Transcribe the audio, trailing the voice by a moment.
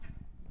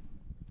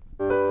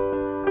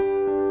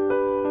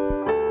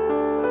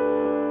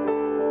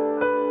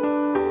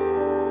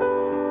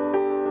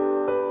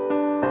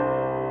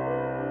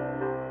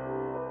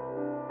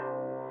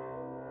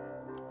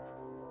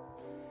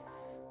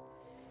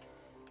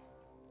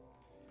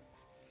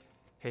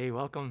Hey,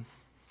 welcome.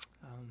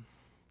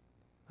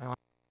 I want-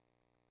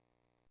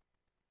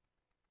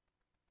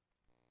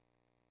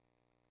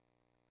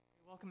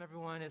 Welcome,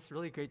 everyone. It's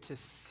really great to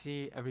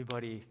see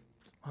everybody.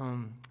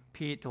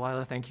 Pete,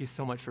 Delilah, thank you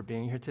so much for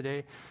being here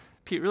today.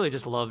 Pete really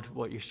just loved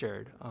what you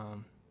shared.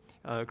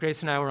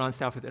 Grace and I were on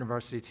staff with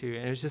University too,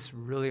 and it was just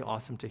really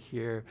awesome to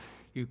hear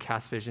you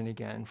cast vision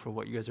again for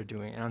what you guys are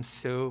doing. And I'm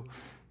so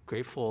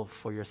grateful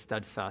for your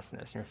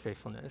steadfastness and your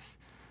faithfulness.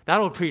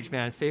 That'll preach,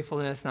 man.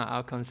 Faithfulness, not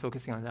outcomes,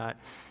 focusing on that.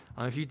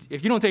 If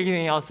you don't take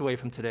anything else away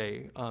from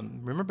today,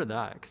 remember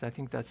that, because I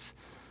think that's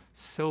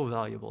so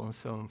valuable and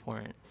so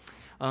important.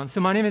 So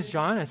my name is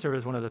John. I serve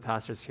as one of the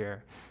pastors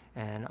here.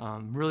 And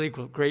I'm really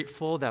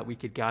grateful that we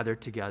could gather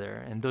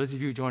together. And those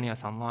of you joining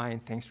us online,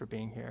 thanks for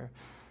being here.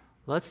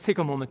 Let's take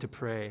a moment to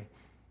pray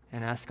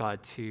and ask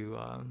God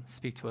to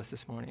speak to us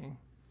this morning.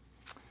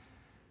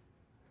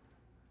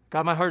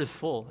 God, my heart is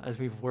full as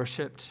we've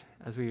worshiped,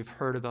 as we've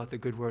heard about the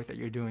good work that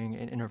you're doing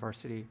in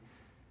InterVarsity,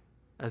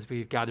 as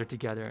we've gathered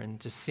together and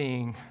just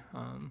seeing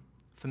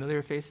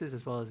familiar faces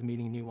as well as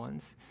meeting new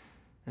ones.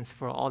 And so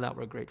for all that,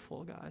 we're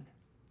grateful, God.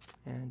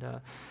 And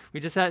we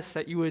just ask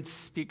that you would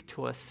speak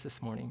to us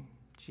this morning,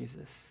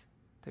 Jesus,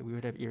 that we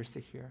would have ears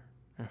to hear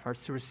and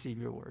hearts to receive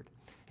your word.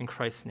 In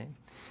Christ's name,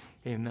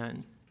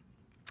 amen.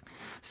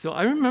 So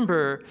I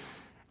remember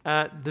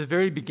at the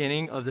very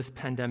beginning of this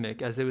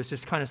pandemic, as it was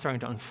just kind of starting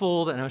to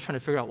unfold and I was trying to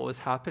figure out what was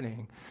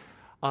happening,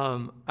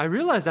 I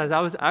realized that I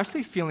was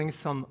actually feeling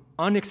some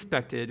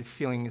unexpected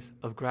feelings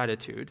of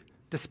gratitude,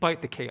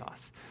 despite the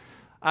chaos.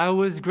 I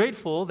was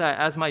grateful that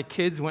as my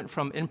kids went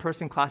from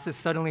in-person classes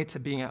suddenly to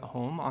being at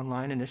home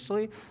online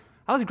initially,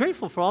 I was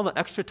grateful for all the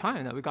extra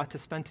time that we got to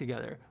spend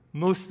together,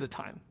 most of the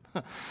time.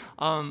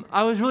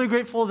 I was really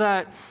grateful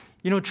that,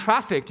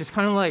 traffic just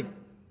kind of like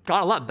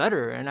got a lot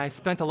better, and I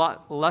spent a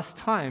lot less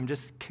time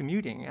just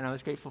commuting, and I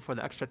was grateful for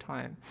the extra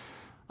time.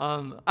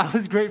 I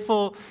was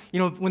grateful,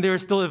 when they were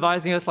still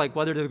advising us like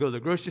whether to go to the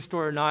grocery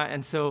store or not,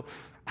 and so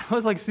I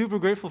was like super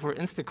grateful for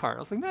Instacart. I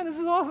was like, man, this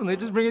is awesome. They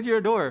just bring it to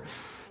your door.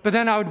 But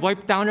then I would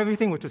wipe down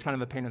everything, which was kind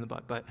of a pain in the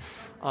butt, but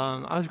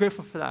I was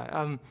grateful for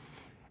that.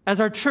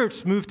 As our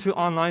church moved to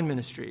online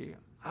ministry,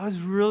 I was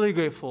really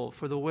grateful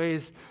for the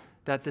ways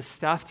that the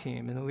staff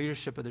team and the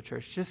leadership of the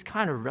church just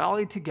kind of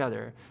rallied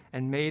together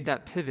and made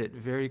that pivot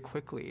very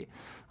quickly.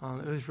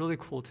 It was really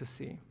cool to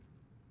see.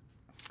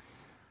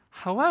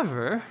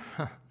 However,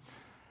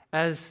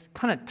 as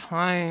kind of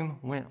time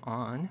went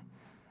on,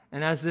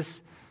 and as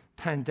this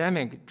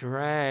pandemic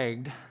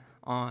dragged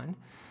on,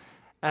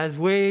 as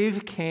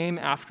wave came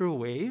after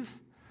wave,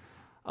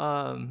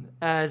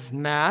 as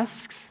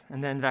masks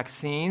and then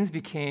vaccines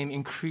became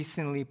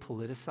increasingly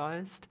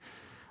politicized,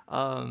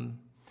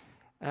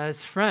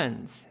 as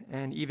friends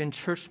and even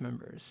church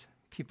members,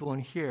 people in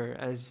here,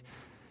 as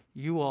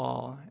you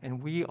all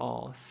and we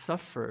all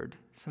suffered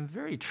some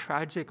very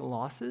tragic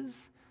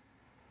losses,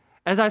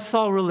 as I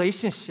saw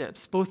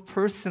relationships, both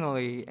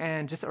personally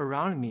and just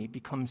around me,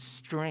 become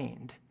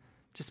strained,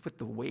 just with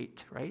the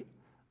weight, right,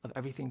 of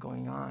everything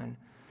going on,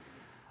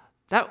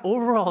 that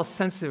overall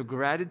sense of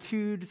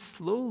gratitude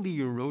slowly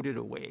eroded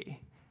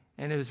away,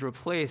 and it was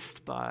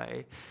replaced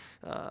by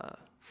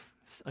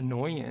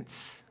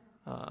annoyance,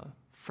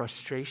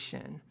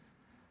 frustration,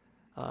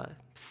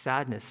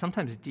 sadness,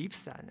 sometimes deep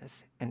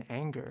sadness, and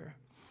anger.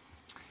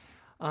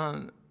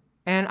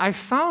 And I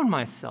found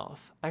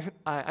myself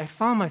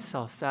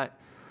that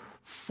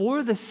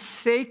for the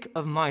sake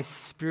of my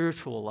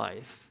spiritual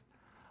life,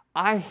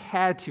 I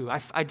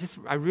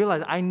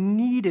realized I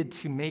needed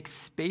to make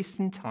space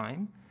and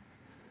time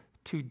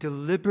to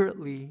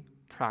deliberately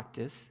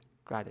practice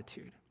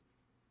gratitude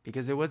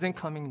because it wasn't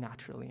coming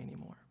naturally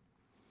anymore.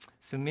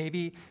 So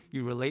maybe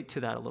you relate to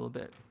that a little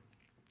bit.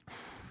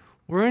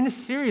 We're in a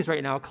series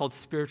right now called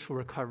Spiritual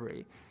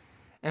Recovery.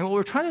 And what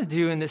we're trying to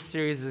do in this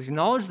series is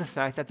acknowledge the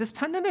fact that this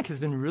pandemic has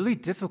been really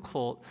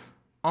difficult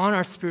on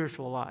our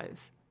spiritual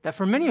lives. That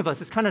for many of us,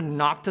 it's kind of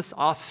knocked us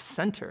off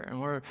center,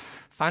 and we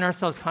find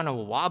ourselves kind of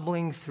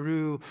wobbling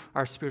through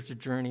our spiritual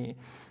journey,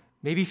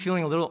 maybe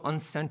feeling a little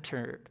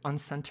uncentered,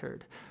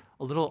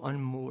 a little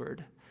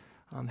unmoored,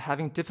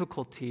 having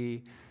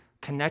difficulty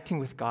connecting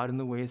with God in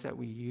the ways that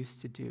we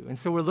used to do. And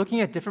so we're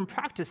looking at different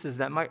practices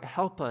that might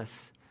help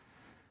us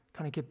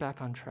kind of get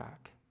back on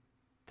track,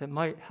 that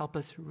might help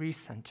us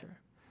recenter.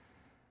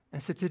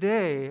 And so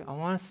today, I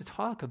want us to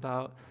talk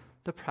about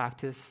the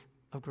practice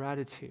of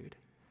gratitude.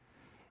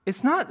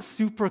 It's not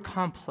super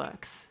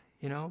complex,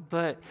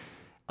 but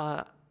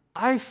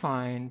I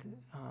find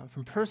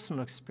from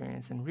personal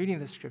experience and reading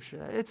the scripture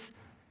that it's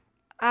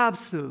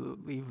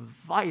absolutely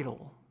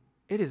vital.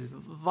 It is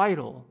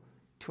vital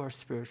to our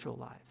spiritual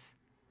lives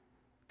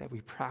that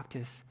we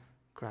practice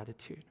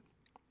gratitude.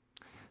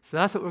 So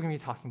that's what we're going to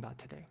be talking about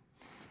today.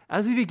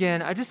 As we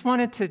begin, I just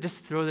wanted to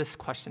throw this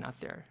question out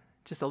there,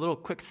 just a little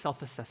quick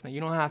self-assessment. You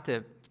don't have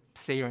to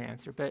say your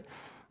answer, but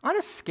on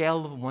a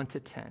scale of 1 to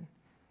 10,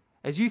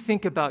 as you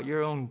think about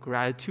your own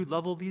gratitude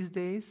level these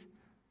days,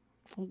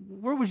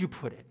 where would you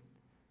put it?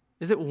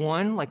 Is it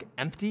 1, like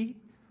empty,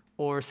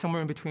 or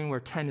somewhere in between where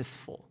 10 is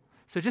full?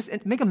 So just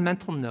make a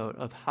mental note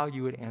of how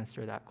you would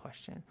answer that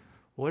question.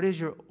 What is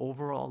your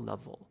overall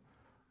level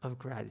of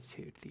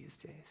gratitude these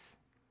days?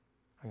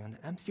 Are you on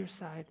the emptier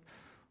side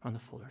or on the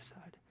fuller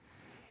side?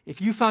 If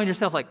you find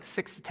yourself like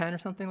 6 to 10 or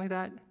something like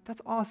that,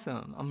 that's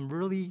awesome. I'm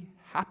really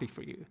happy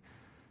for you.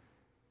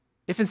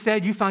 If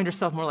instead you find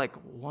yourself more like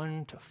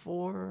 1 to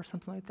 4 or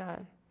something like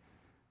that,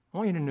 I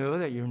want you to know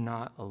that you're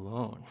not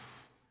alone.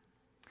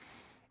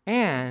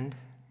 And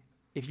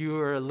if you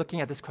are looking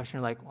at this question,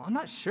 you're like, well, I'm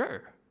not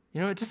sure.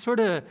 It just sort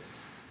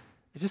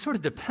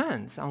of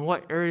depends on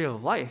what area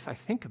of life I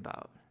think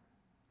about.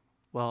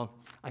 Well,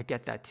 I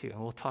get that too,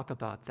 and we'll talk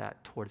about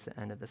that towards the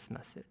end of this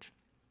message.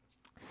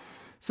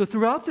 So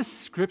throughout the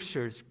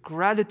scriptures,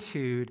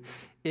 gratitude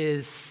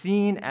is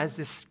seen as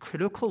this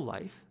critical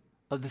life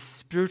of the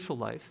spiritual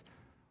life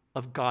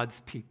of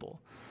God's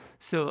people.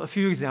 So a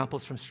few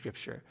examples from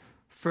scripture.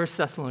 1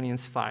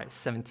 Thessalonians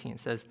 5:16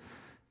 says,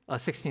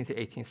 16 to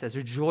 18 says,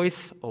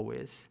 rejoice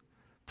always,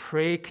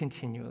 pray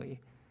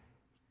continually,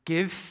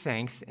 give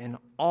thanks in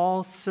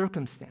all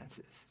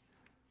circumstances,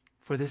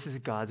 for this is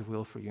God's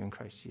will for you in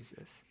Christ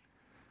Jesus.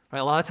 Right?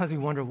 A lot of times we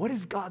wonder, what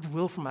is God's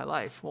will for my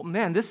life? Well,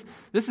 man, this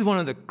is one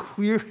of the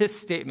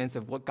clearest statements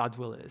of what God's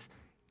will is.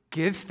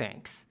 Give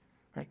thanks,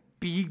 right?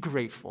 Be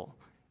grateful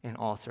in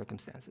all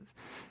circumstances.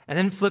 And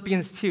then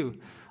Philippians 2,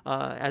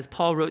 as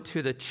Paul wrote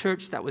to the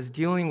church that was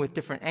dealing with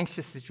different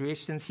anxious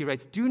situations, he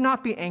writes, do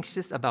not be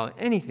anxious about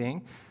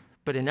anything,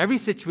 but in every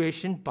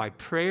situation, by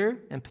prayer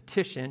and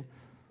petition,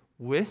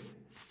 with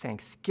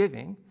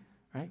thanksgiving,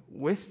 right?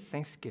 With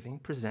thanksgiving,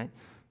 present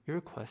your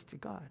request to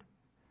God.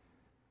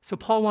 So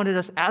Paul wanted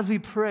us, as we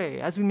pray,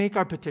 as we make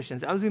our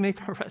petitions, as we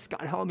make our requests,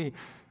 God help me,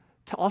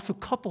 to also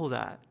couple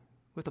that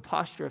with a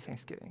posture of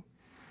thanksgiving.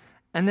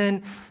 And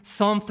then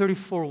Psalm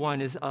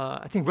 34:1 is,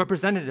 I think,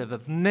 representative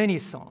of many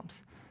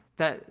psalms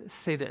that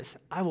say this: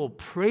 I will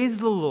praise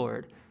the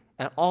Lord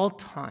at all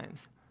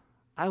times.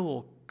 I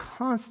will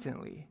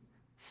constantly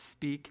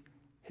speak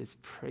his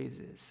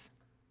praises.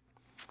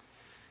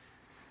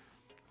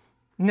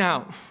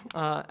 Now,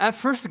 at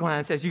first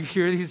glance, as you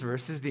hear these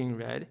verses being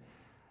read,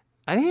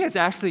 I think it's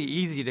actually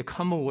easy to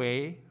come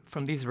away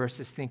from these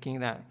verses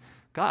thinking that,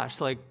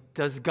 gosh, like,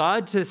 does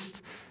God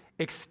just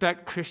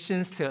expect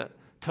Christians to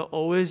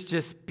always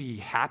just be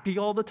happy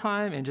all the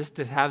time and just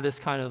to have this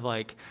kind of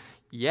like,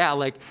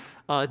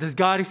 does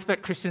God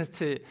expect Christians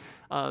to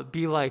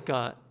be like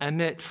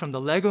Emmett from the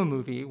Lego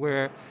movie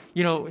where,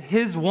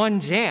 his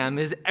one jam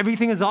is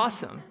everything is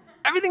awesome.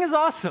 Everything is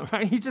awesome,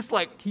 right? He's just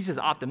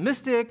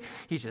optimistic.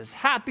 He's just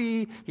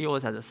happy. He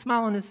always has a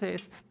smile on his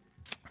face.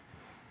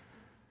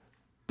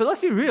 But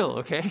let's be real,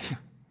 okay?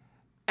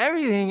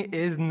 Everything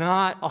is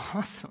not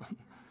awesome.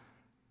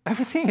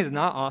 Everything is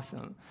not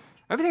awesome.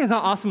 Everything is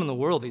not awesome in the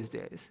world these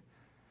days.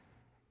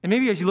 And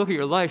maybe as you look at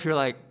your life, you're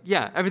like,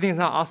 yeah, everything is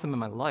not awesome in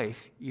my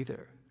life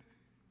either.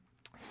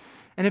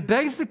 And it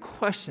begs the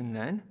question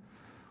then,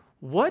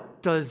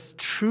 what does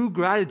true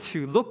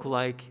gratitude look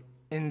like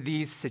in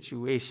these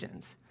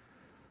situations?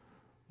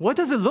 What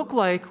does it look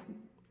like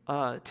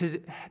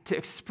to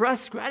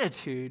express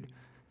gratitude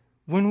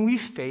when we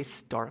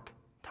face dark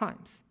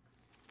times?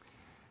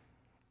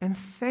 And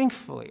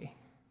thankfully,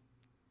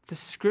 the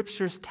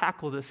scriptures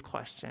tackle this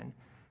question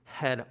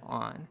head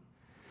on.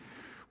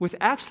 With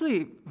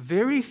actually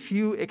very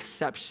few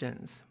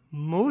exceptions,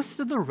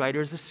 most of the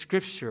writers of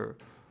scripture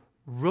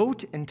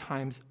wrote in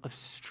times of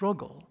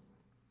struggle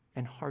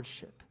and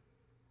hardship.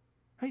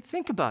 Right?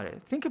 Think about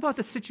it. Think about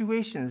the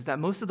situations that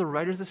most of the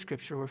writers of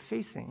scripture were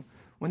facing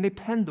when they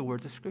penned the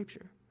words of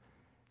scripture.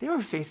 They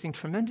were facing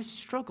tremendous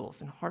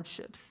struggles and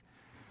hardships.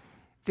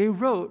 They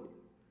wrote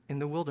in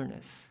the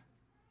wilderness.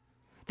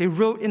 They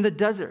wrote in the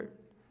desert.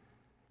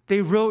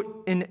 They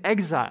wrote in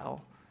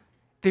exile.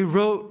 They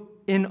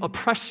wrote in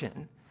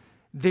oppression.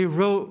 They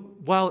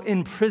wrote while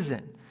in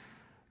prison.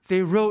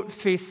 They wrote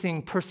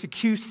facing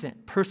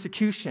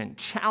persecution,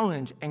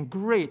 challenge, and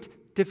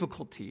great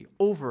difficulty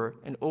over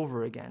and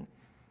over again.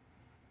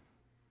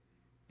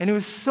 And it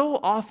was so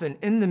often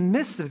in the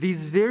midst of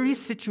these very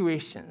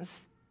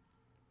situations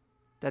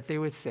that they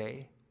would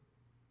say,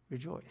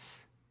 rejoice,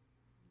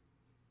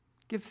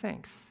 give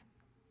thanks,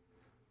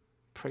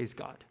 praise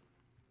God.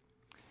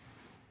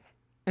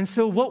 And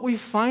so what we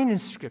find in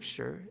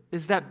Scripture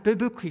is that,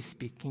 biblically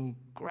speaking,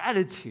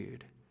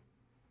 gratitude,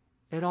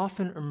 it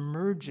often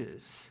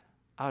emerges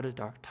out of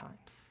dark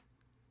times,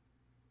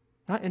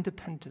 not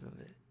independent of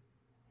it.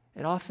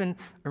 It often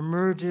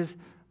emerges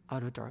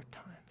out of dark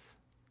times.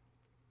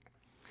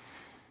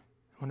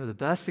 One of the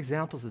best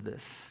examples of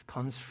this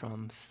comes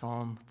from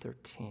Psalm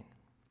 13.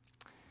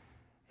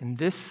 In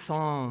this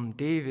psalm,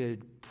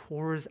 David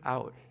pours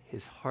out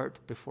his heart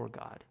before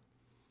God.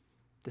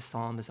 The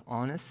psalm is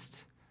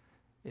honest,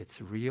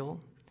 it's real,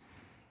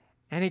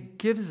 and it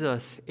gives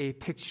us a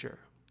picture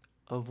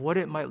of what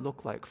it might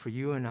look like for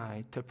you and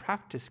I to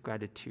practice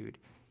gratitude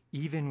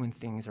even when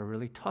things are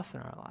really tough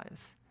in our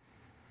lives.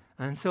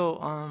 And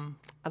so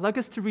I'd like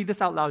us to read this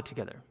out loud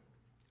together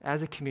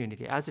as a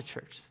community, as a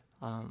church.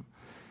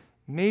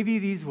 Maybe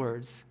these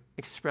words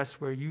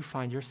express where you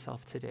find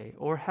yourself today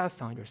or have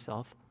found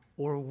yourself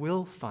or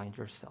will find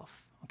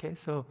yourself. Okay,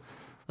 so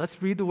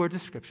let's read the words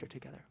of Scripture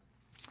together.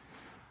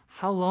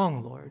 How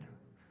long, Lord,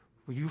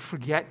 will you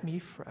forget me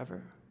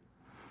forever?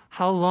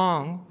 How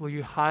long will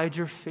you hide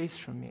your face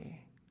from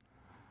me?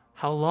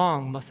 How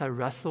long must I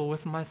wrestle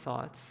with my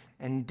thoughts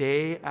and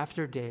day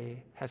after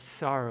day have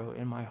sorrow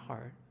in my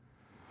heart?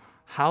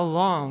 How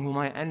long will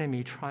my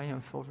enemy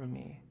triumph over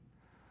me?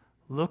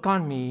 Look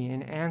on me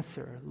and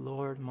answer,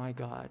 Lord my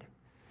God.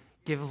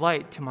 Give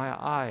light to my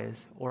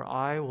eyes, or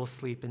I will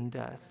sleep in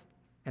death,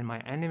 and my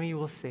enemy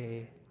will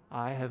say,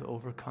 I have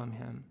overcome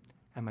him,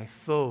 and my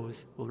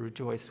foes will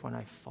rejoice when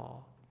I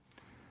fall.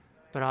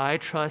 But I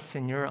trust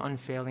in your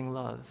unfailing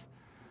love.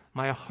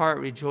 My heart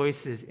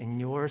rejoices in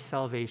your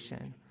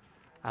salvation.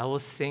 I will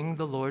sing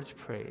the Lord's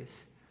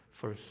praise,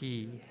 for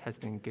he has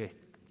been good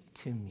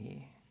to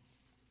me.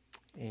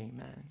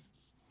 Amen.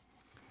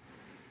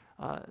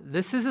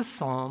 This is a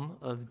psalm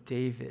of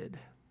David,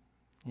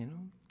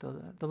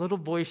 the little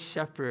boy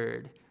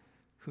shepherd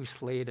who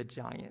slayed a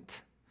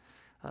giant,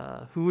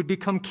 who would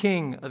become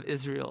king of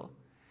Israel,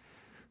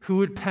 who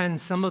would pen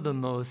some of the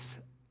most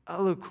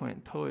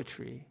eloquent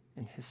poetry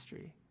in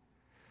history,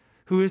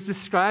 who is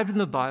described in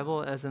the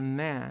Bible as a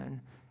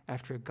man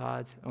after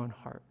God's own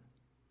heart.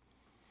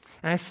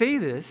 And I say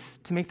this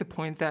to make the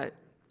point that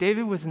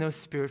David was no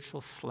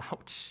spiritual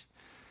slouch.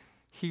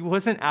 He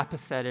wasn't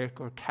apathetic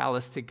or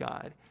callous to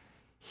God.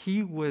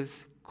 He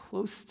was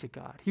close to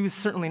God. He was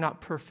certainly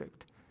not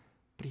perfect,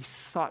 but he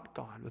sought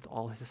God with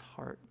all his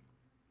heart.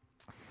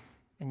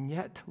 And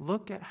yet,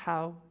 look at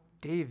how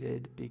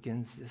David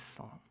begins this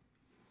psalm.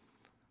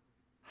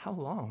 How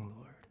long,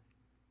 Lord?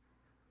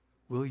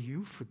 Will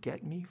you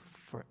forget me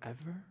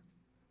forever?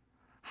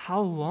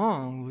 How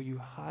long will you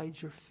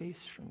hide your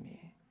face from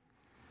me?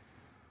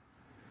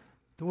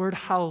 The word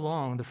how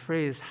long, the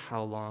phrase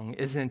how long,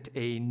 isn't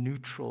a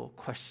neutral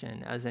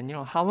question, as in,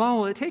 how long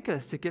will it take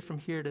us to get from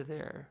here to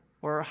there?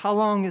 Or how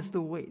long is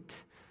the wait?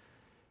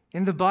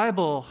 In the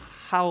Bible,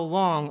 how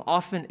long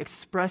often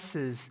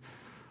expresses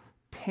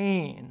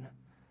pain,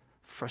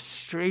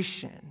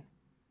 frustration,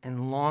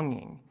 and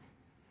longing.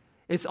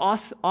 It's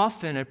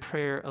often a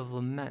prayer of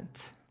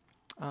lament.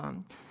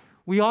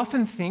 We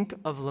often think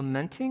of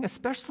lamenting,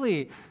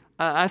 especially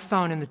I've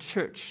found in the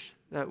church,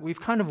 that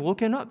we've kind of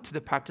woken up to the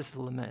practice of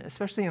lament,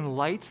 especially in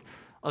light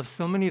of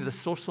so many of the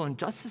social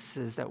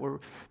injustices that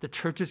the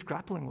church is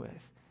grappling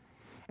with.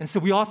 And so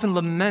we often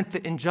lament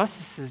the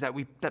injustices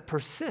that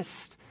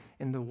persist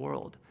in the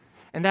world.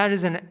 And that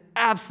is an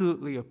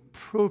absolutely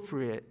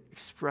appropriate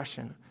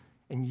expression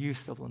and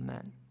use of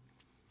lament.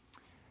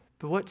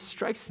 But what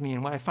strikes me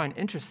and what I find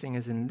interesting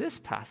is in this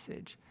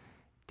passage,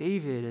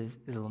 David is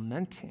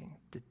lamenting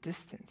the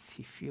distance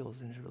he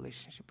feels in his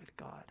relationship with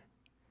God.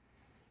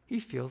 He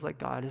feels like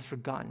God has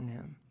forgotten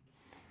him.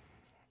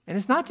 And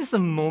it's not just a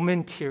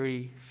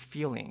momentary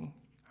feeling,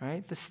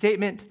 right? The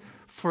statement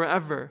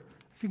forever,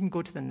 if you can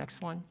go to the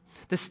next one,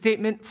 the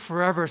statement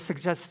forever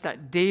suggests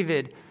that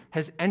David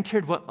has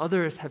entered what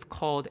others have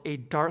called a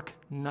dark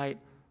night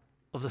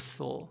of the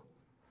soul,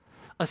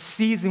 a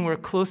season where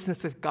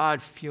closeness with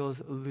God feels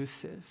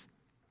elusive.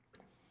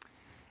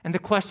 And the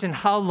question,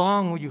 how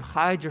long will you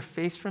hide your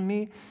face from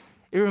me?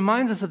 It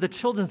reminds us of the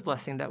children's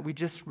blessing that we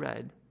just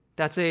read.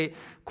 That's a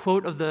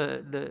quote of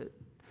the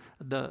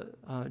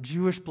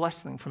Jewish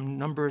blessing from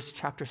Numbers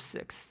chapter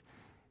 6.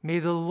 May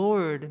the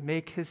Lord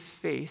make his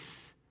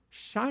face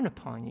shine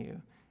upon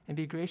you and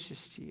be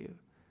gracious to you.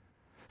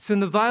 So in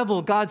the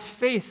Bible, God's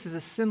face is a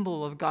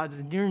symbol of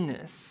God's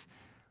nearness,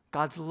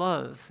 God's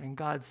love, and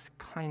God's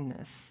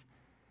kindness.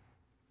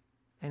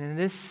 And in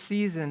this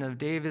season of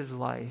David's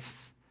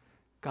life,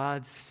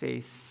 God's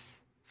face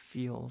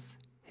feels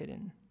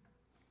hidden.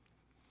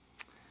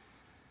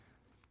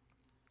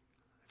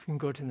 If we can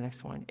go to the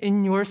next one.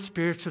 In your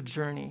spiritual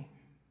journey,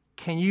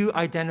 can you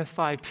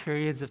identify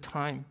periods of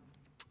time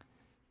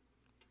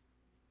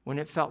when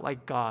it felt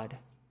like God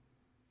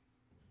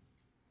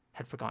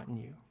had forgotten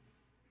you?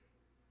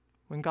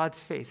 When God's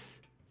face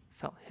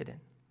felt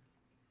hidden?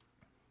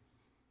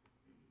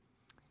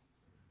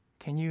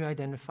 Can you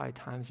identify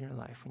times in your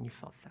life when you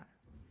felt that?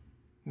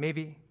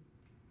 Maybe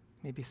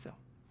so.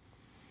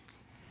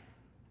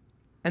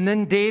 And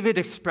then David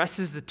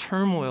expresses the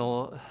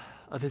turmoil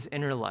of his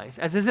inner life.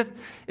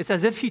 It's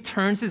as if he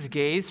turns his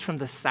gaze from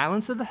the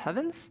silence of the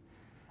heavens,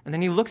 and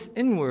then he looks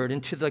inward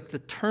into the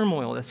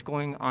turmoil that's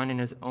going on in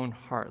his own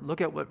heart. Look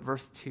at what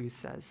verse 2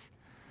 says.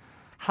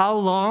 How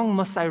long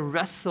must I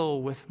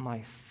wrestle with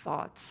my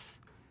thoughts,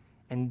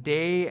 and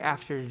day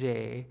after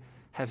day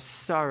have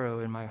sorrow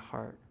in my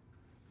heart?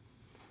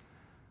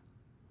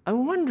 I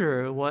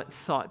wonder what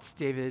thoughts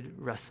David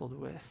wrestled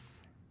with.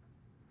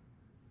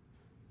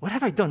 What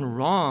have I done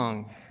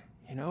wrong?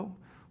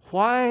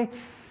 Why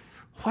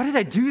did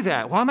I do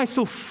that? Why am I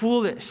so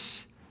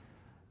foolish?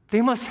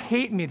 They must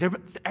hate me.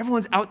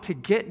 Everyone's out to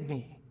get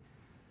me.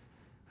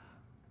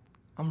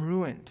 I'm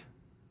ruined.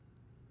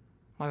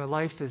 My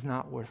life is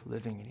not worth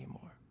living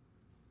anymore.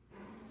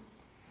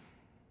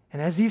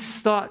 And as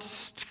these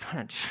thoughts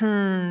kind of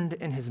churned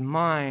in his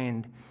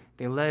mind,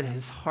 they led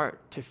his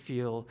heart to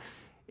feel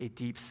a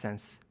deep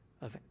sense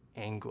of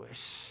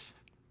anguish.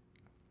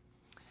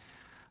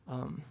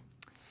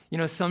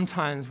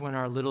 Sometimes when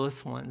our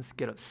littlest ones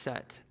get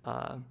upset,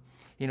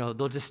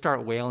 they'll just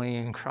start wailing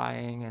and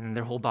crying, and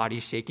their whole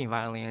body's shaking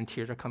violently, and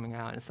tears are coming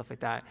out and stuff like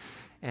that.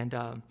 And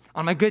on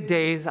my good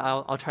days,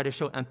 I'll try to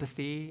show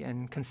empathy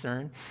and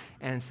concern.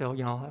 And so,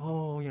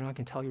 I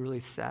can tell you're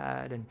really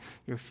sad, and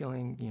you're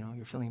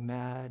feeling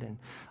mad,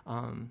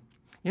 and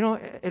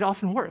it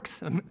often works.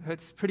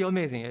 It's pretty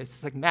amazing.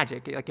 It's like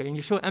magic. Like when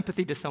you show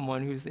empathy to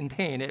someone who's in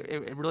pain,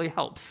 it really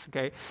helps.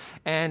 Okay,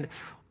 and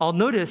I'll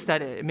notice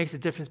that it makes a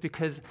difference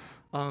because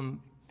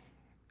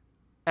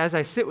as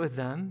I sit with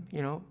them,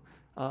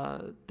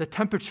 the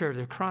temperature of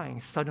their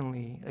crying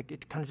suddenly,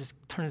 it kind of just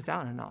turns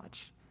down a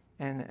notch.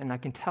 And I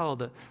can tell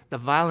the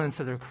violence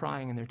of their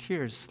crying and their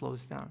tears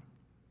slows down.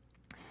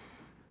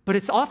 But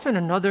it's often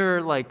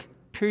another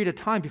period of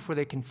time before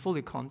they can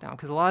fully calm down.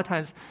 Because a lot of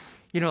times,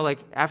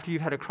 after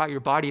you've had a cry,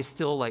 your body is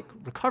still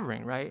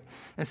recovering, right?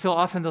 And so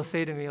often they'll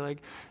say to me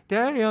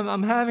Daddy,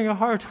 I'm having a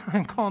hard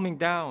time calming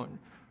down.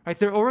 Right?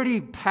 They're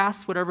already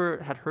past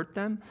whatever had hurt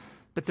them,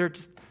 but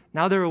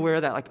now they're aware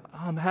that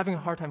I'm having a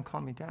hard time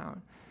calming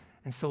down.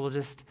 And so we'll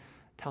just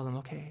tell them,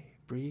 okay,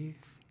 breathe,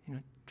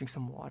 drink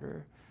some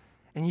water.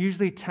 And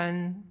usually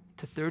 10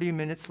 to 30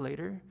 minutes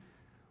later,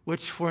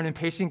 which for an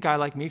impatient guy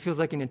like me feels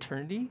like an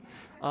eternity,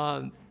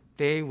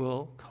 they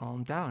will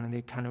calm down and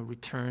they kind of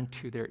return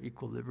to their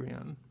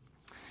equilibrium.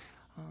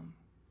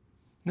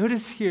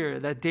 Notice here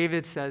that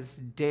David says,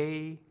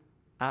 day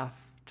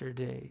after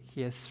day,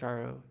 he has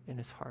sorrow in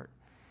his heart.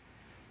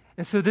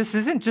 And so this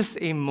isn't just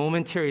a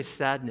momentary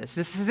sadness.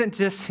 This isn't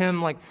just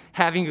him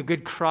having a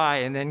good cry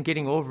and then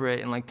getting over it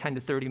in 10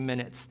 to 30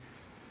 minutes.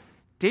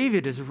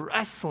 David is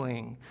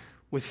wrestling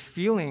with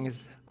feelings,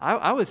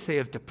 I would say,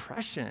 of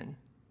depression.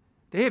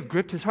 They have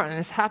gripped his heart, and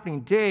it's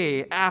happening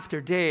day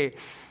after day.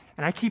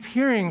 And I keep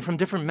hearing from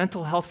different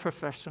mental health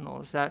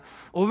professionals that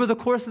over the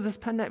course of this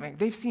pandemic,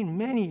 they've seen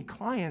many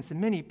clients and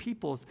many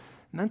people's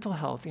mental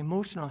health,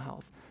 emotional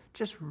health,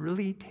 just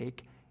really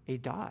take a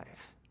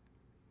dive.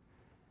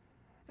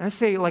 And I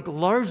say,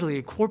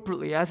 largely,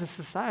 corporately, as a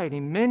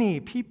society, many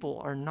people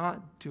are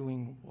not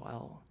doing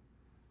well.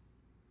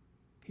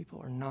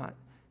 People are not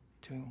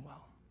doing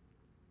well.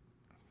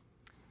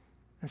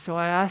 And so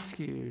I ask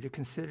you to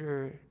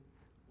consider,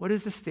 what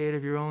is the state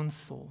of your own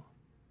soul?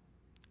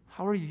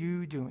 How are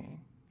you doing?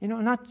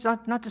 Not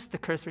just the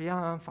curse word, yeah,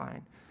 I'm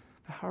fine.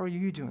 But how are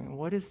you doing?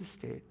 What is the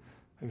state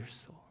of your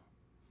soul?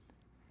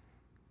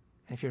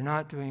 And if you're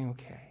not doing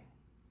okay,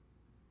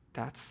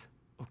 that's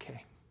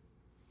okay.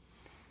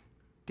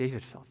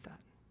 David felt that,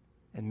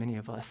 and many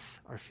of us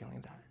are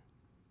feeling that.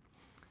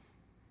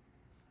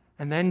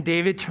 And then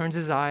David turns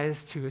his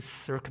eyes to his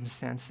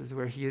circumstances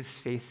where he is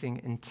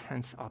facing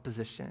intense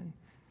opposition.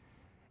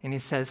 And he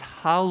says,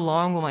 how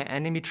long will my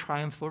enemy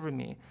triumph over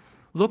me?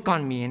 Look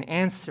on me and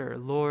answer,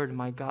 Lord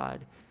my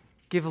God.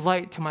 Give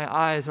light to my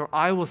eyes, or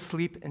I will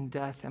sleep in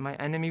death, and my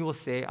enemy will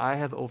say, I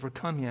have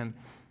overcome him,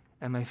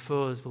 and my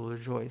foes will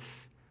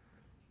rejoice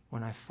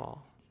when I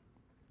fall.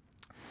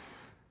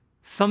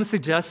 Some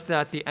suggest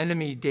that the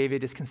enemy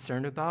David is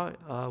concerned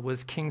about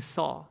was King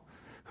Saul,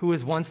 who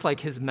was once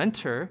like his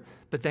mentor,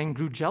 but then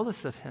grew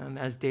jealous of him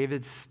as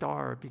David's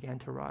star began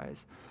to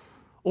rise.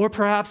 Or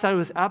perhaps that it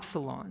was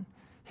Absalom,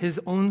 his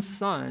own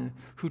son,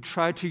 who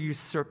tried to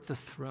usurp the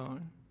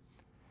throne.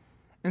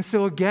 And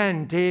so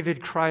again,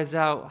 David cries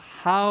out,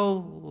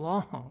 how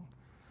long?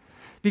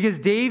 Because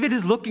David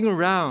is looking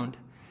around,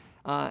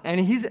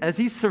 and as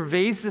he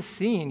surveys the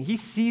scene, he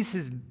sees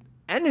his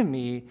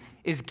enemy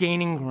is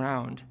gaining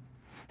ground.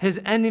 His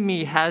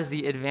enemy has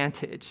the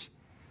advantage.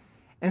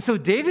 And so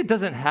David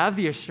doesn't have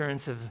the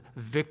assurance of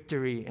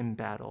victory in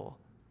battle.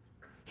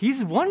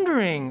 He's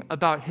wondering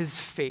about his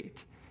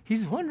fate.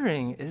 He's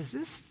wondering, is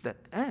this the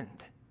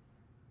end?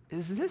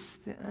 Is this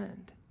the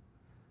end?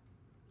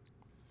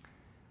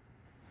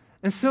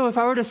 And so if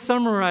I were to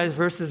summarize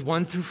verses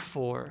 1 through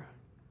 4,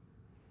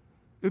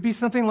 it would be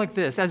something like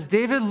this. As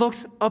David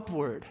looks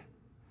upward,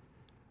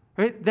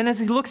 right? Then as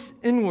he looks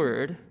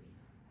inward,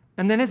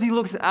 and then as he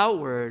looks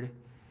outward,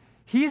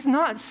 he's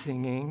not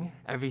singing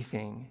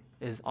everything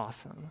is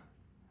awesome.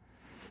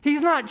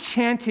 He's not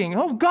chanting,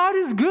 oh, God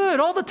is good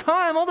all the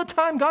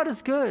time, God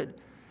is good.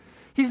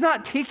 He's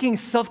not taking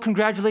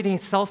self-congratulating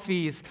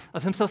selfies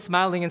of himself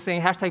smiling and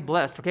saying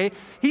 #blessed, okay?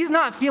 He's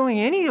not feeling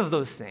any of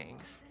those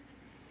things.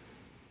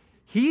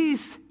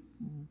 He's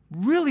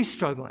really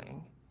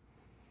struggling.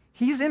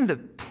 He's in the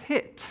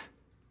pit.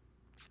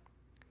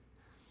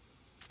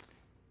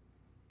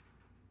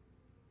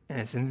 And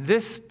it's in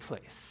this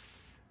place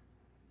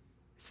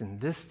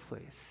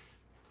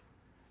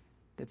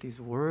that these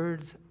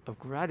words of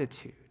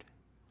gratitude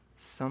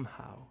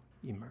somehow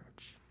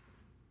emerge.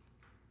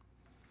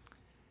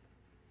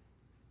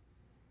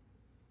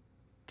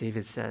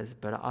 David says,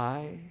 but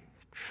I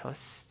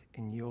trust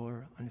in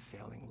your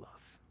unfailing love.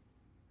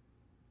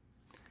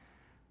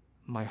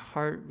 My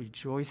heart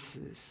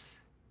rejoices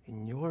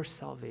in your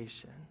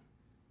salvation.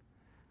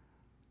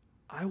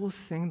 I will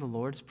sing the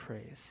Lord's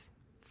praise,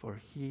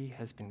 for he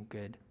has been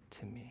good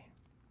to me.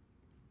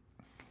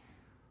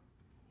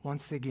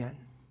 once again,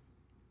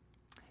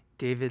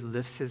 David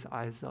lifts his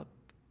eyes up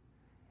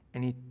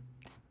and he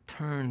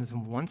turns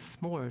once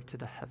more to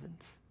the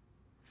heavens.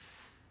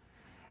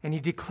 And he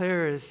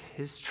declares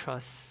his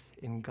trust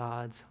in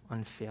God's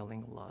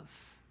unfailing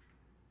love.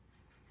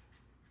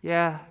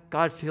 Yeah,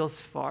 God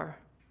feels far.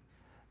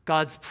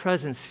 God's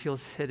presence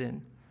feels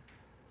hidden.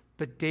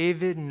 But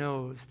David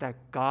knows that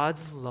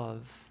God's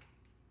love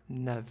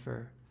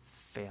never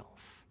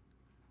fails.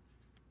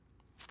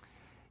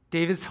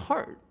 David's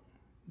heart,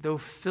 though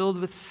filled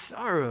with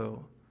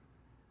sorrow,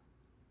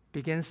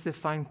 begins to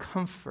find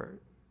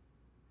comfort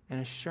and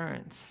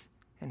assurance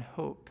and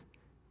hope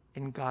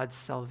in God's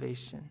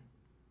salvation.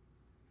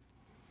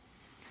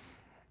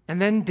 And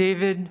then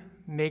David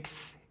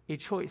makes a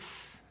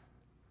choice.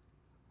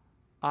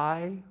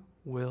 I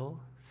will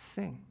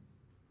sing.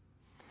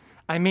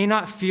 I may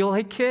not feel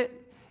like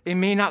it. It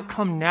may not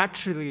come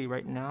naturally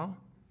right now,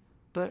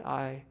 but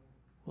I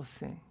will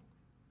sing.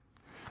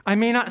 I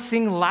may not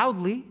sing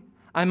loudly.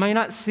 I may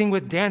not sing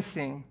with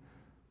dancing,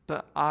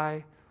 but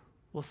I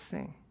will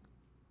sing.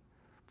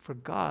 For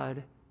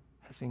God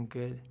has been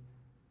good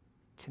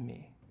to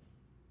me.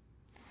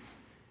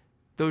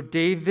 Though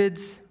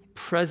David's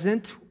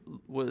present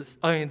was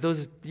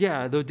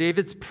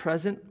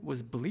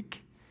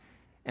bleak,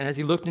 and as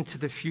he looked into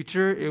the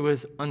future, it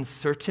was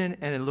uncertain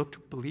and it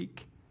looked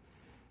bleak.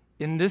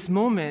 In this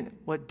moment,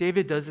 what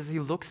David does is he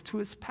looks to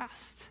his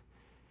past.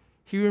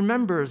 He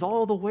remembers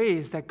all the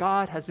ways that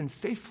God has been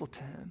faithful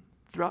to him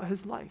throughout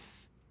his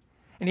life.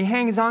 And he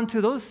hangs on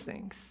to those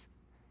things.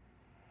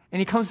 And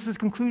he comes to the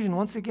conclusion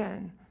once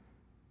again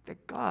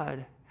that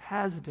God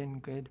has been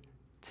good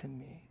to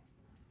me.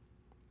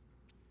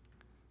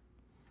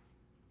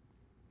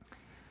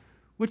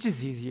 Which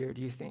is easier,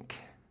 do you think?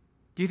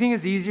 Do you think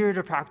it's easier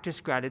to practice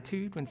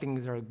gratitude when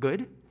things are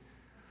good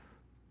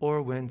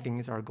or when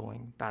things are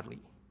going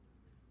badly?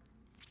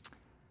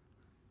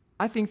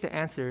 I think the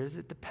answer is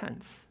it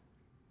depends.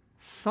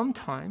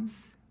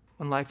 Sometimes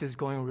when life is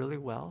going really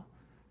well,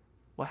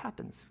 what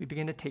happens? We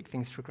begin to take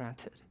things for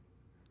granted,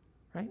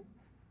 right?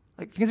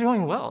 Like things are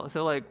going well,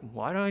 so like,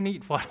 why do I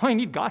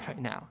need God right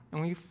now?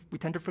 And we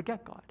tend to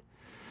forget God.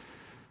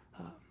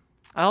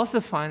 I also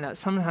find that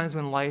sometimes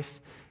when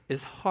life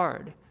is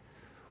hard,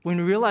 when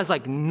we realize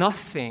like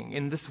nothing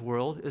in this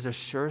world is a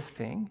sure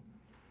thing,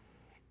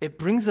 it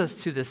brings us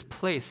to this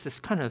place, this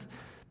kind of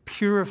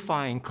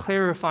purifying,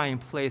 clarifying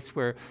place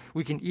where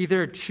we can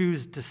either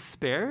choose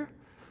despair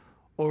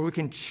or we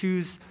can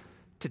choose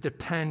to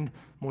depend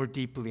more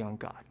deeply on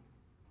God.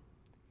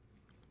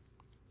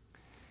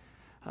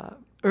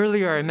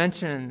 Earlier, I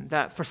mentioned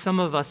that for some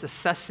of us,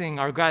 assessing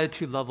our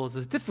gratitude levels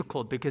is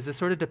difficult because it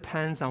sort of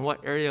depends on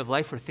what area of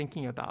life we're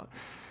thinking about.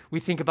 We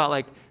think about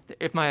like,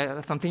 if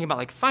I'm thinking about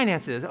like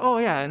finances, oh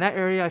yeah, in that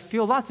area I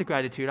feel lots of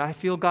gratitude. I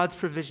feel God's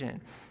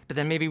provision. But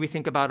then maybe we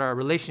think about our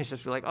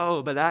relationships. We're like,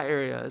 oh, but that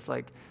area is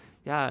like,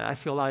 yeah, I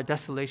feel a lot of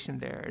desolation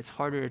there. It's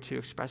harder to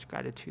express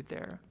gratitude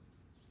there.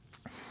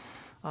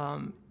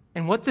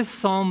 And what this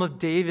Psalm of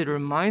David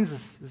reminds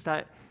us is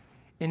that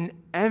in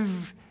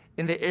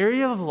the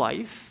area of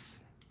life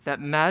that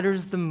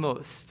matters the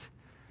most,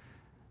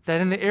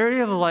 that in the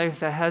area of life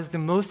that has the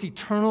most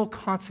eternal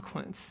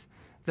consequence,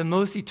 the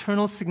most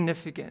eternal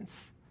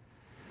significance,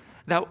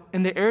 that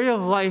in the area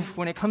of life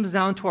when it comes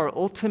down to our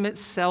ultimate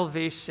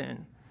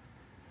salvation,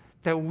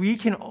 that we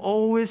can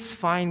always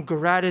find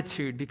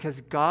gratitude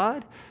because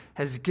God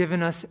has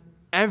given us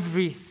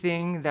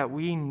everything that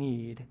we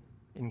need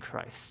in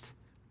Christ.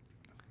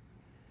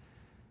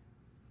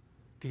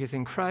 Because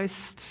in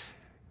Christ,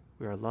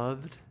 we are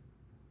loved,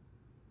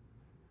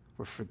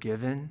 we're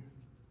forgiven,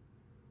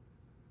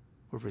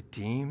 we're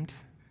redeemed,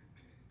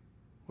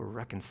 we're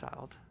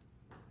reconciled.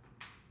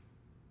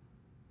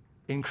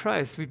 In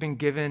Christ, we've been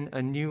given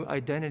a new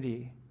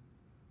identity,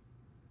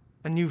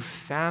 a new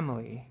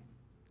family,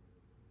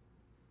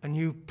 a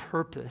new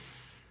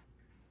purpose,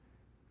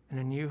 and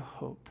a new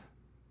hope.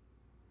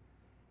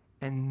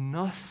 And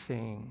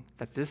nothing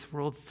that this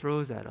world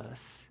throws at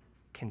us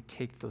can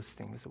take those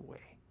things away.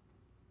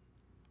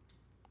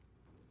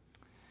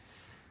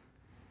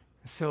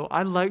 So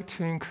I'd like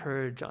to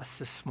encourage us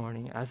this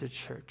morning as a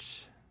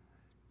church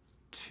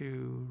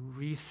to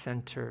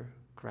recenter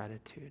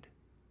gratitude,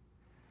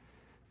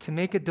 to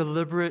make a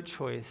deliberate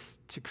choice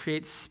to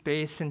create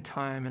space and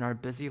time in our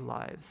busy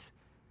lives,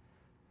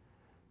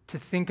 to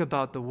think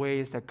about the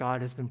ways that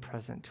God has been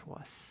present to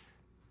us,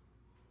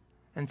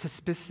 and to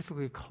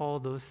specifically call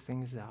those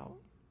things out.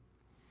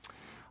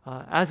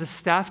 As a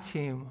staff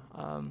team,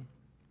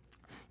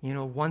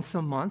 once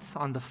a month,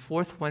 on the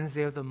fourth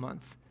Wednesday of the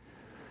month,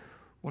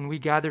 when we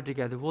gather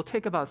together, we'll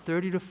take about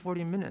 30 to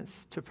 40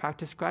 minutes to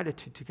practice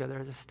gratitude together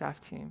as a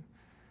staff team.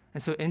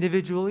 And so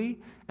individually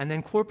and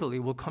then corporately,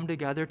 we'll come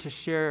together to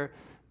share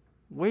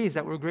ways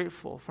that we're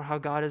grateful for how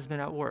God has been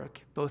at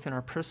work, both in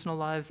our personal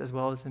lives as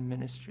well as in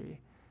ministry.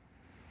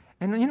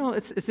 And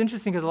it's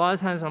interesting because a lot of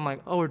times I'm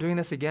like, oh, we're doing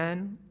this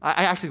again.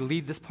 I actually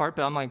lead this part,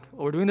 but I'm like,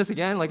 oh, we're doing this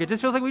again? Like, it just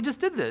feels like we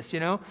just did this,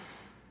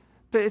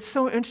 But it's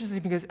so interesting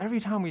because every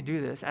time we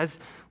do this, as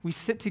we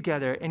sit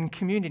together in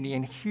community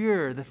and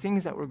hear the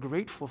things that we're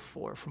grateful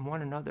for from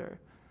one another,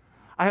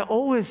 I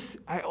always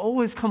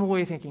come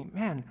away thinking,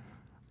 man,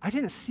 I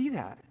didn't see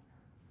that.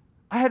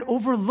 I had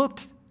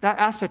overlooked that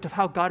aspect of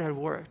how God had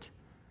worked.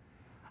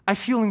 I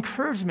feel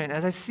encouragement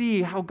as I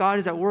see how God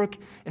is at work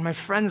in my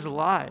friends'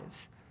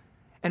 lives.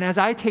 And as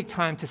I take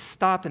time to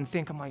stop and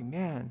think, I'm like,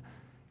 man,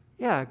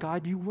 yeah,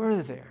 God, you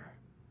were there.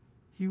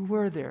 You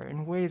were there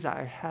in ways that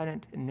I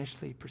hadn't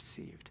initially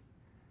perceived.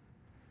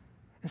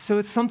 And so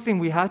it's something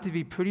we have to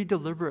be pretty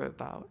deliberate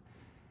about.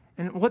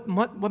 And what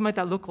might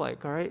that look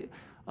like, all right?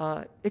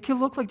 It could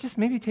look like just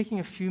maybe taking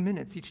a few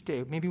minutes each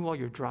day, maybe while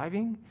you're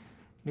driving,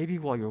 maybe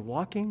while you're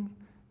walking,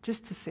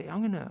 just to say,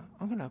 I'm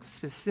gonna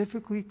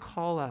specifically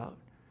call out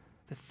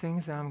the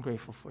things that I'm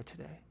grateful for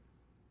today.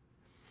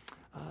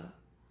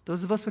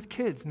 Those of us with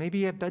kids,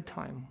 maybe at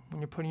bedtime when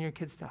you're putting your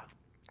kids down,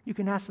 you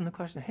can ask them the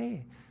question,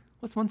 hey,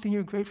 what's one thing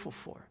you're grateful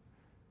for?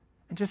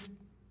 And just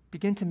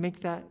begin to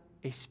make that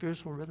a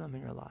spiritual rhythm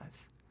in your lives.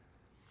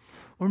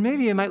 Or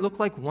maybe it might look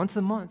like once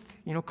a month,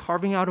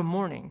 carving out a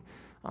morning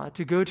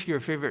to go to your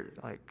favorite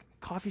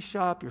coffee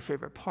shop, your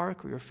favorite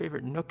park, or your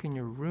favorite nook in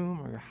your room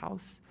or your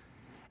house,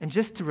 and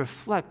just to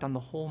reflect on the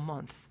whole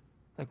month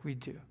like we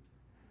do.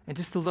 And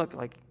just to look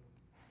like,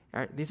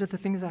 all right, these are the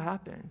things that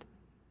happened.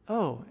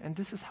 Oh, and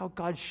this is how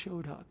God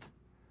showed up.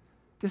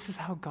 This is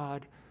how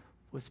God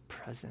was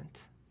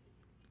present.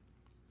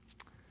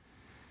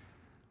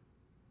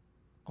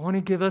 I want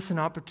to give us an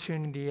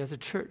opportunity as a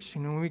church.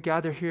 When we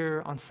gather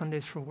here on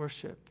Sundays for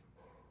worship,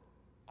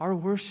 our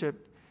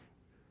worship,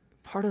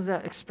 part of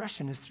that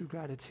expression is through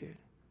gratitude.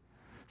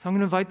 So I'm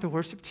going to invite the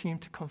worship team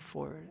to come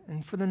forward.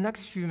 And for the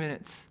next few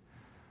minutes,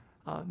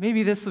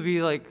 maybe this will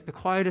be like the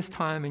quietest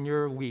time in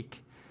your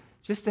week,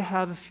 just to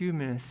have a few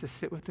minutes to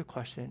sit with the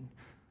question,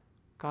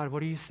 God,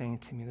 what are you saying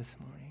to me this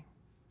morning?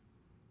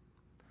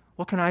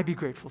 What can I be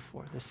grateful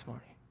for this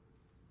morning?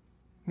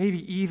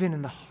 Maybe even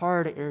in the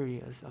hard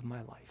areas of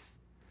my life.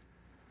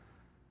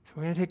 So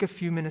we're going to take a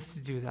few minutes to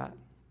do that,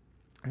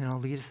 and then I'll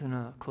lead us in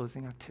a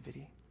closing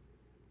activity.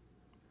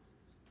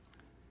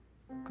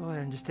 Go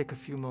ahead and just take a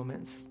few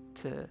moments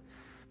to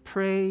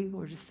pray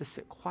or just to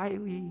sit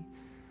quietly.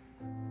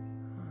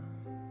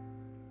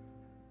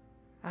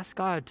 Ask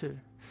God to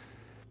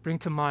bring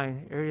to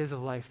mind areas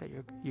of life that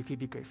you could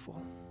be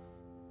grateful.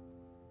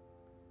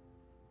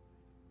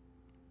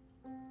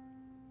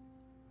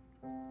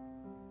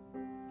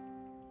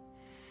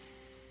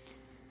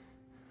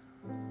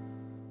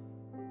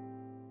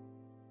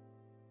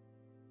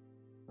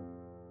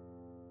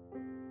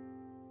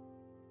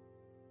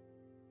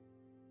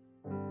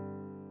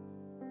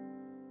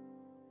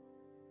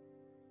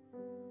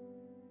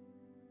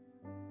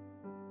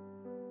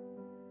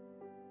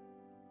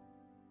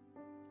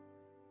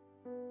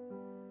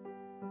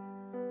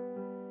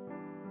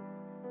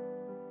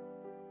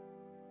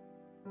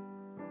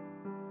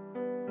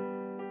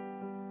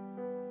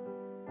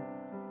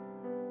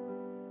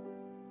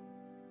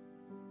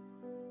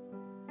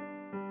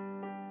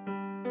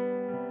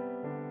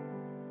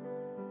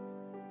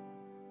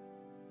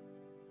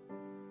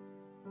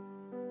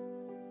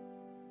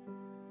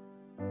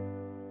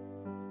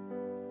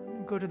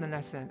 Go to the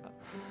next end.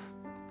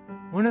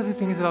 One of the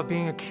things about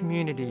being a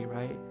community,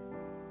 right,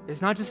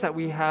 is not just that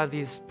we have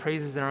these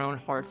praises in our own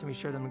hearts and we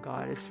share them with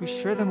God, it's we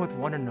share them with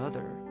one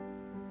another.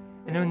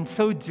 And in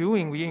so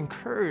doing, we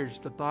encourage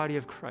the body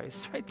of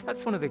Christ, right?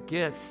 That's one of the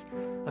gifts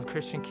of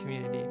Christian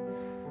community,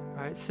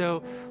 right?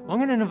 So what I'm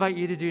going to invite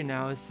you to do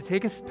now is to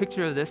take a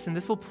picture of this, and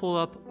this will pull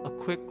up a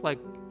quick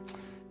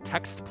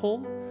text poll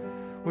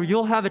where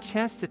you'll have a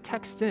chance to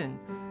text in,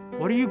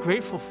 what are you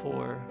grateful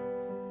for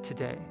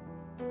today?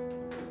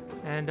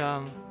 And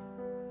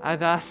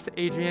I've asked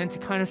Adrienne to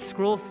kind of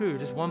scroll through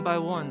just one by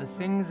one the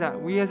things that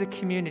we as a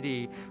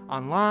community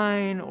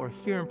online or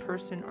here in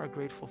person are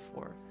grateful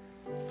for.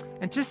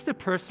 And just to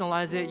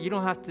personalize it, you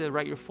don't have to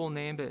write your full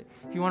name, but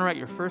if you want to write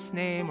your first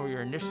name or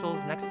your initials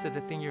next to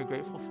the thing you're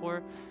grateful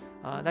for,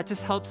 that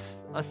just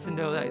helps us to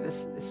know that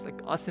this is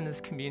like us in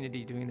this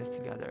community doing this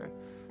together.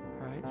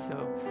 All right,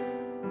 so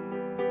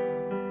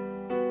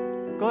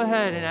go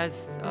ahead, and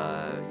as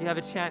you have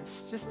a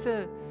chance, just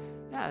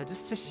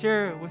to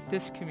share with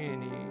this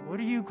community, what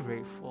are you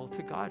grateful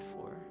to God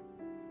for?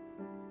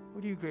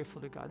 What are you grateful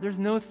to God? There's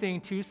no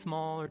thing too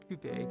small or too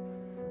big.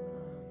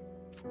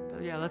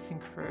 But let's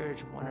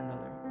encourage one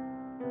another.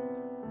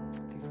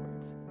 These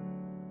words.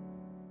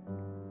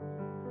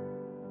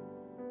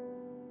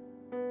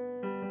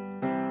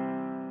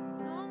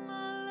 All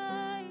my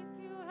life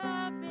you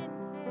have been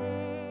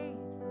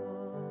faithful.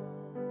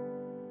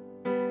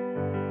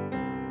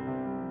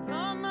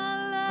 All my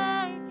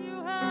life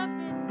you have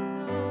been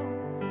so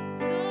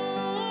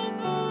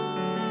good.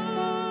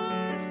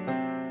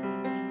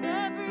 With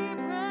every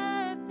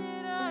breath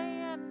that I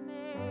am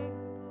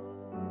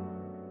able,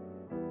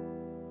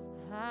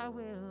 I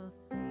will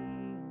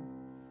sing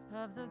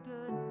of the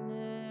goodness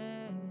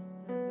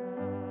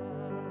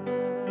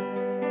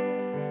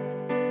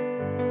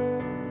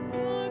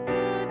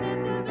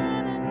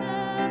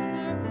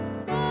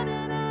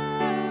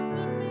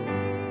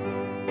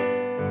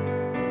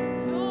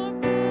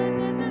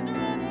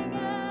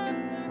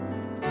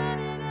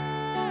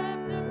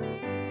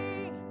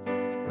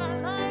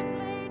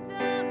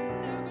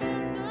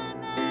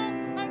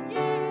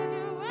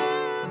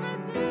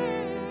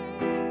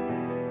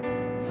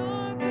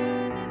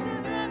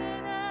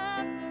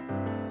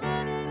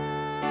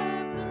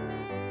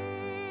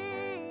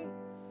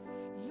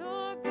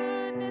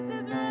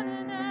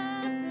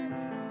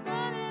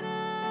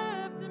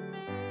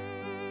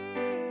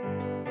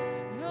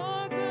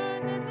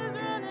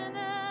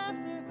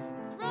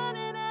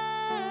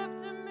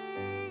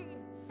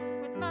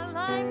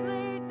life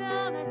laid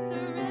down, I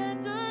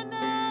surrender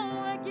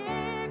now. I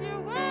give you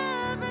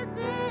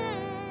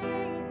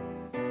everything.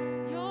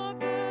 Your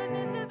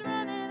goodness is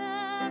running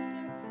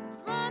after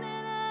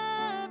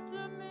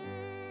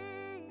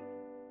me.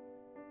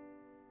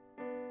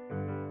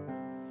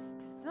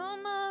 'Cause all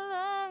my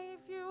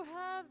life you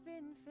have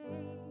been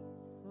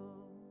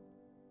faithful.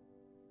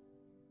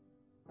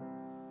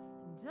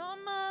 And all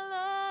my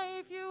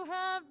life you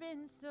have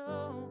been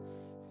so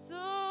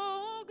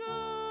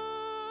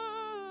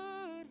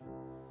good.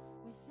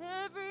 With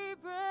every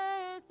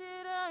breath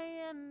that I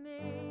am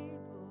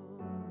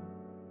able,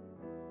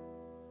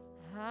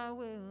 I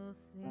will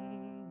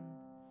sing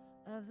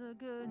of the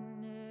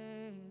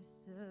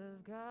goodness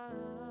of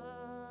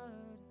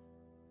God.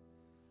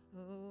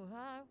 Oh,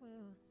 I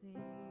will sing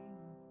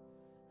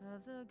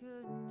of the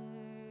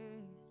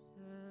goodness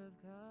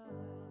of God.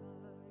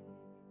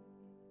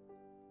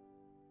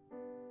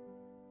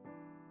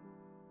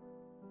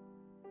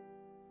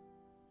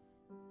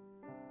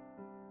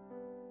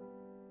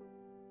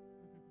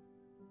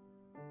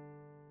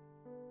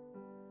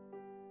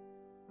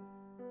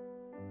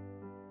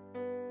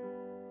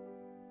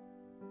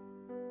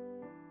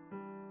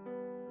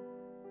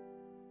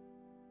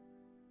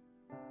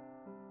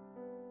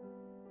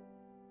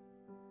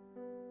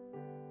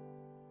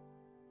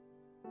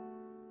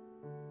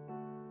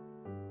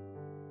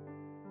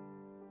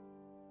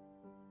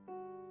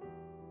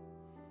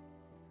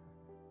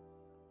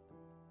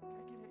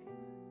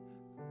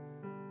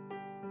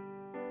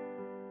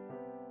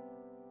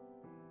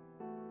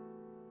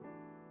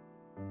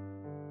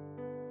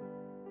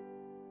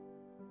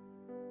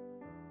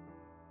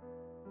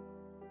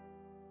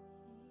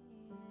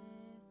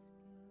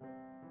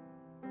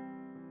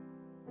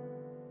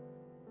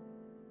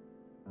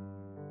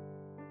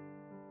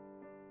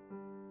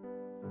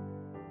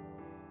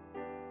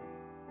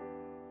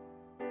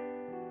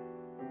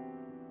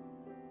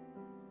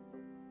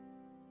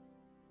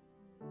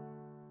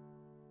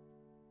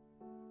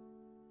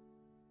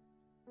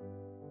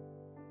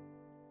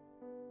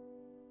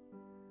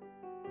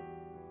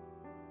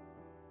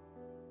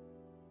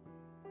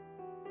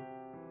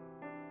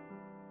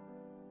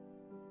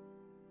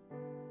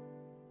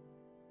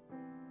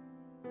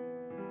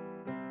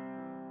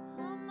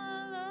 All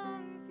my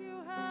life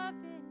you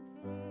have been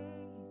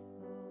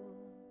faithful.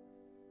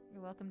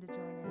 You're welcome to join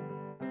in.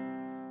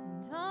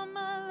 And all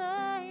my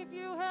life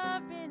you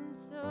have been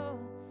so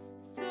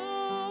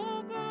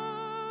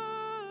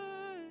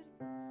good.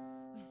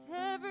 With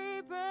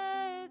every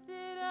breath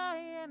that I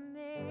am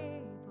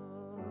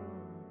able,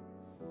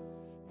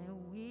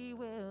 and we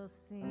will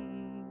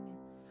sing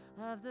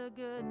of the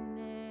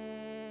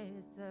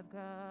goodness of God.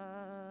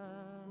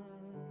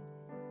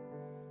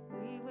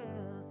 We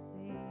will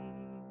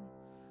sing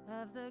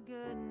of the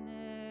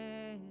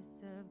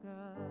goodness of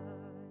God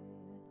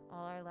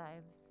all our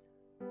lives.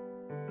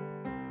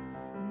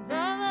 And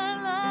all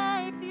our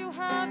lives you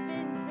have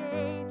been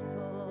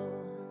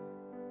faithful.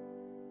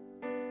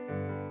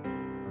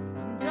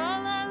 And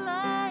all our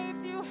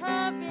lives you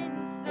have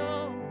been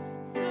so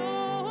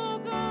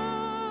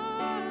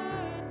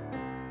good.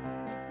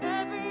 With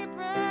every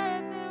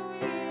breath that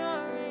we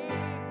are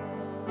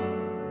able,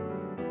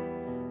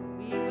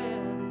 we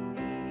will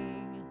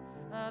sing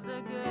of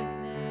the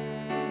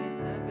goodness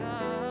of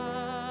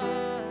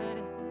God.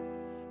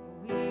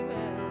 We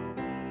will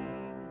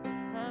sing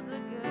of the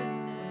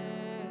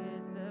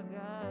goodness of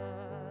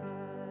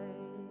God.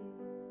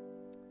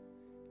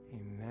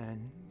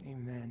 Amen.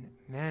 Amen.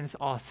 Man, it's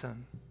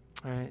awesome.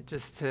 All right,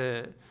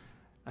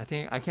 I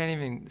think I can't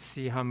even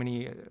see how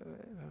many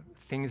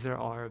things there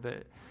are,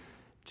 but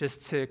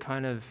just to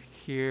kind of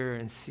hear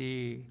and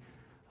see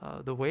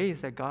the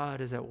ways that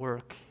God is at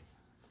work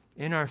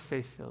in our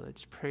faith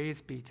village.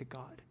 Praise be to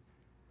God.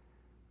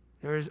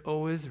 There is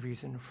always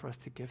reason for us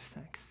to give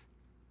thanks.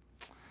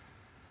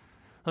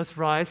 Let's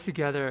rise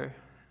together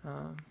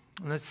and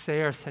let's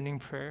say our sending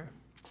prayer.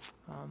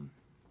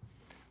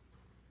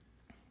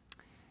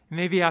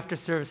 Maybe after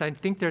service, I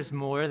think there's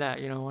more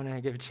that, when I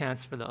give a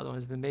chance for the other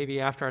ones, but maybe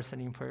after our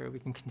sending prayer, we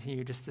can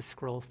continue just to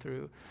scroll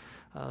through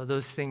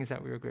those things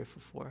that we were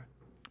grateful for.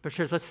 But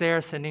church, let's say our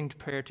sending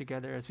prayer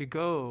together as we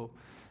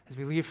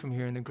leave from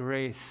here in the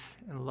grace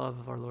and love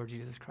of our Lord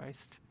Jesus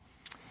Christ.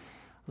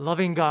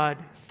 Loving God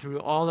through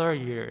all our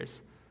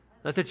years,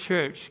 let the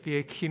church be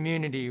a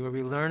community where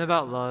we learn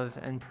about love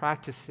and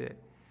practice it,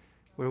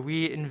 where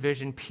we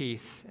envision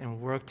peace and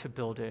work to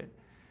build it,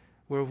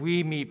 where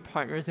we meet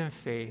partners in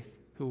faith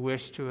who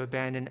wish to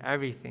abandon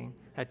everything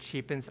that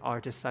cheapens our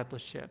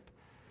discipleship,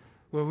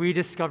 where we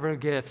discover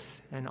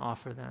gifts and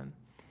offer them.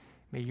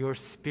 May your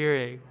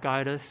Spirit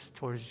guide us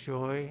towards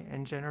joy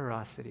and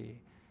generosity.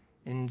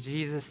 In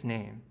Jesus'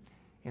 name,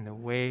 in the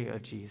way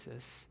of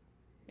Jesus.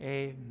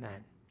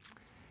 Amen.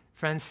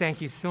 Friends, thank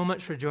you so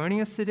much for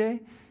joining us today.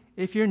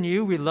 If you're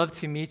new, we'd love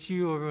to meet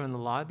you over in the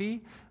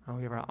lobby.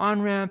 We have our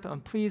on-ramp.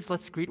 Please,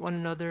 let's greet one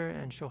another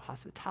and show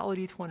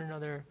hospitality to one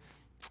another.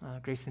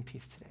 Grace and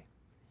peace today.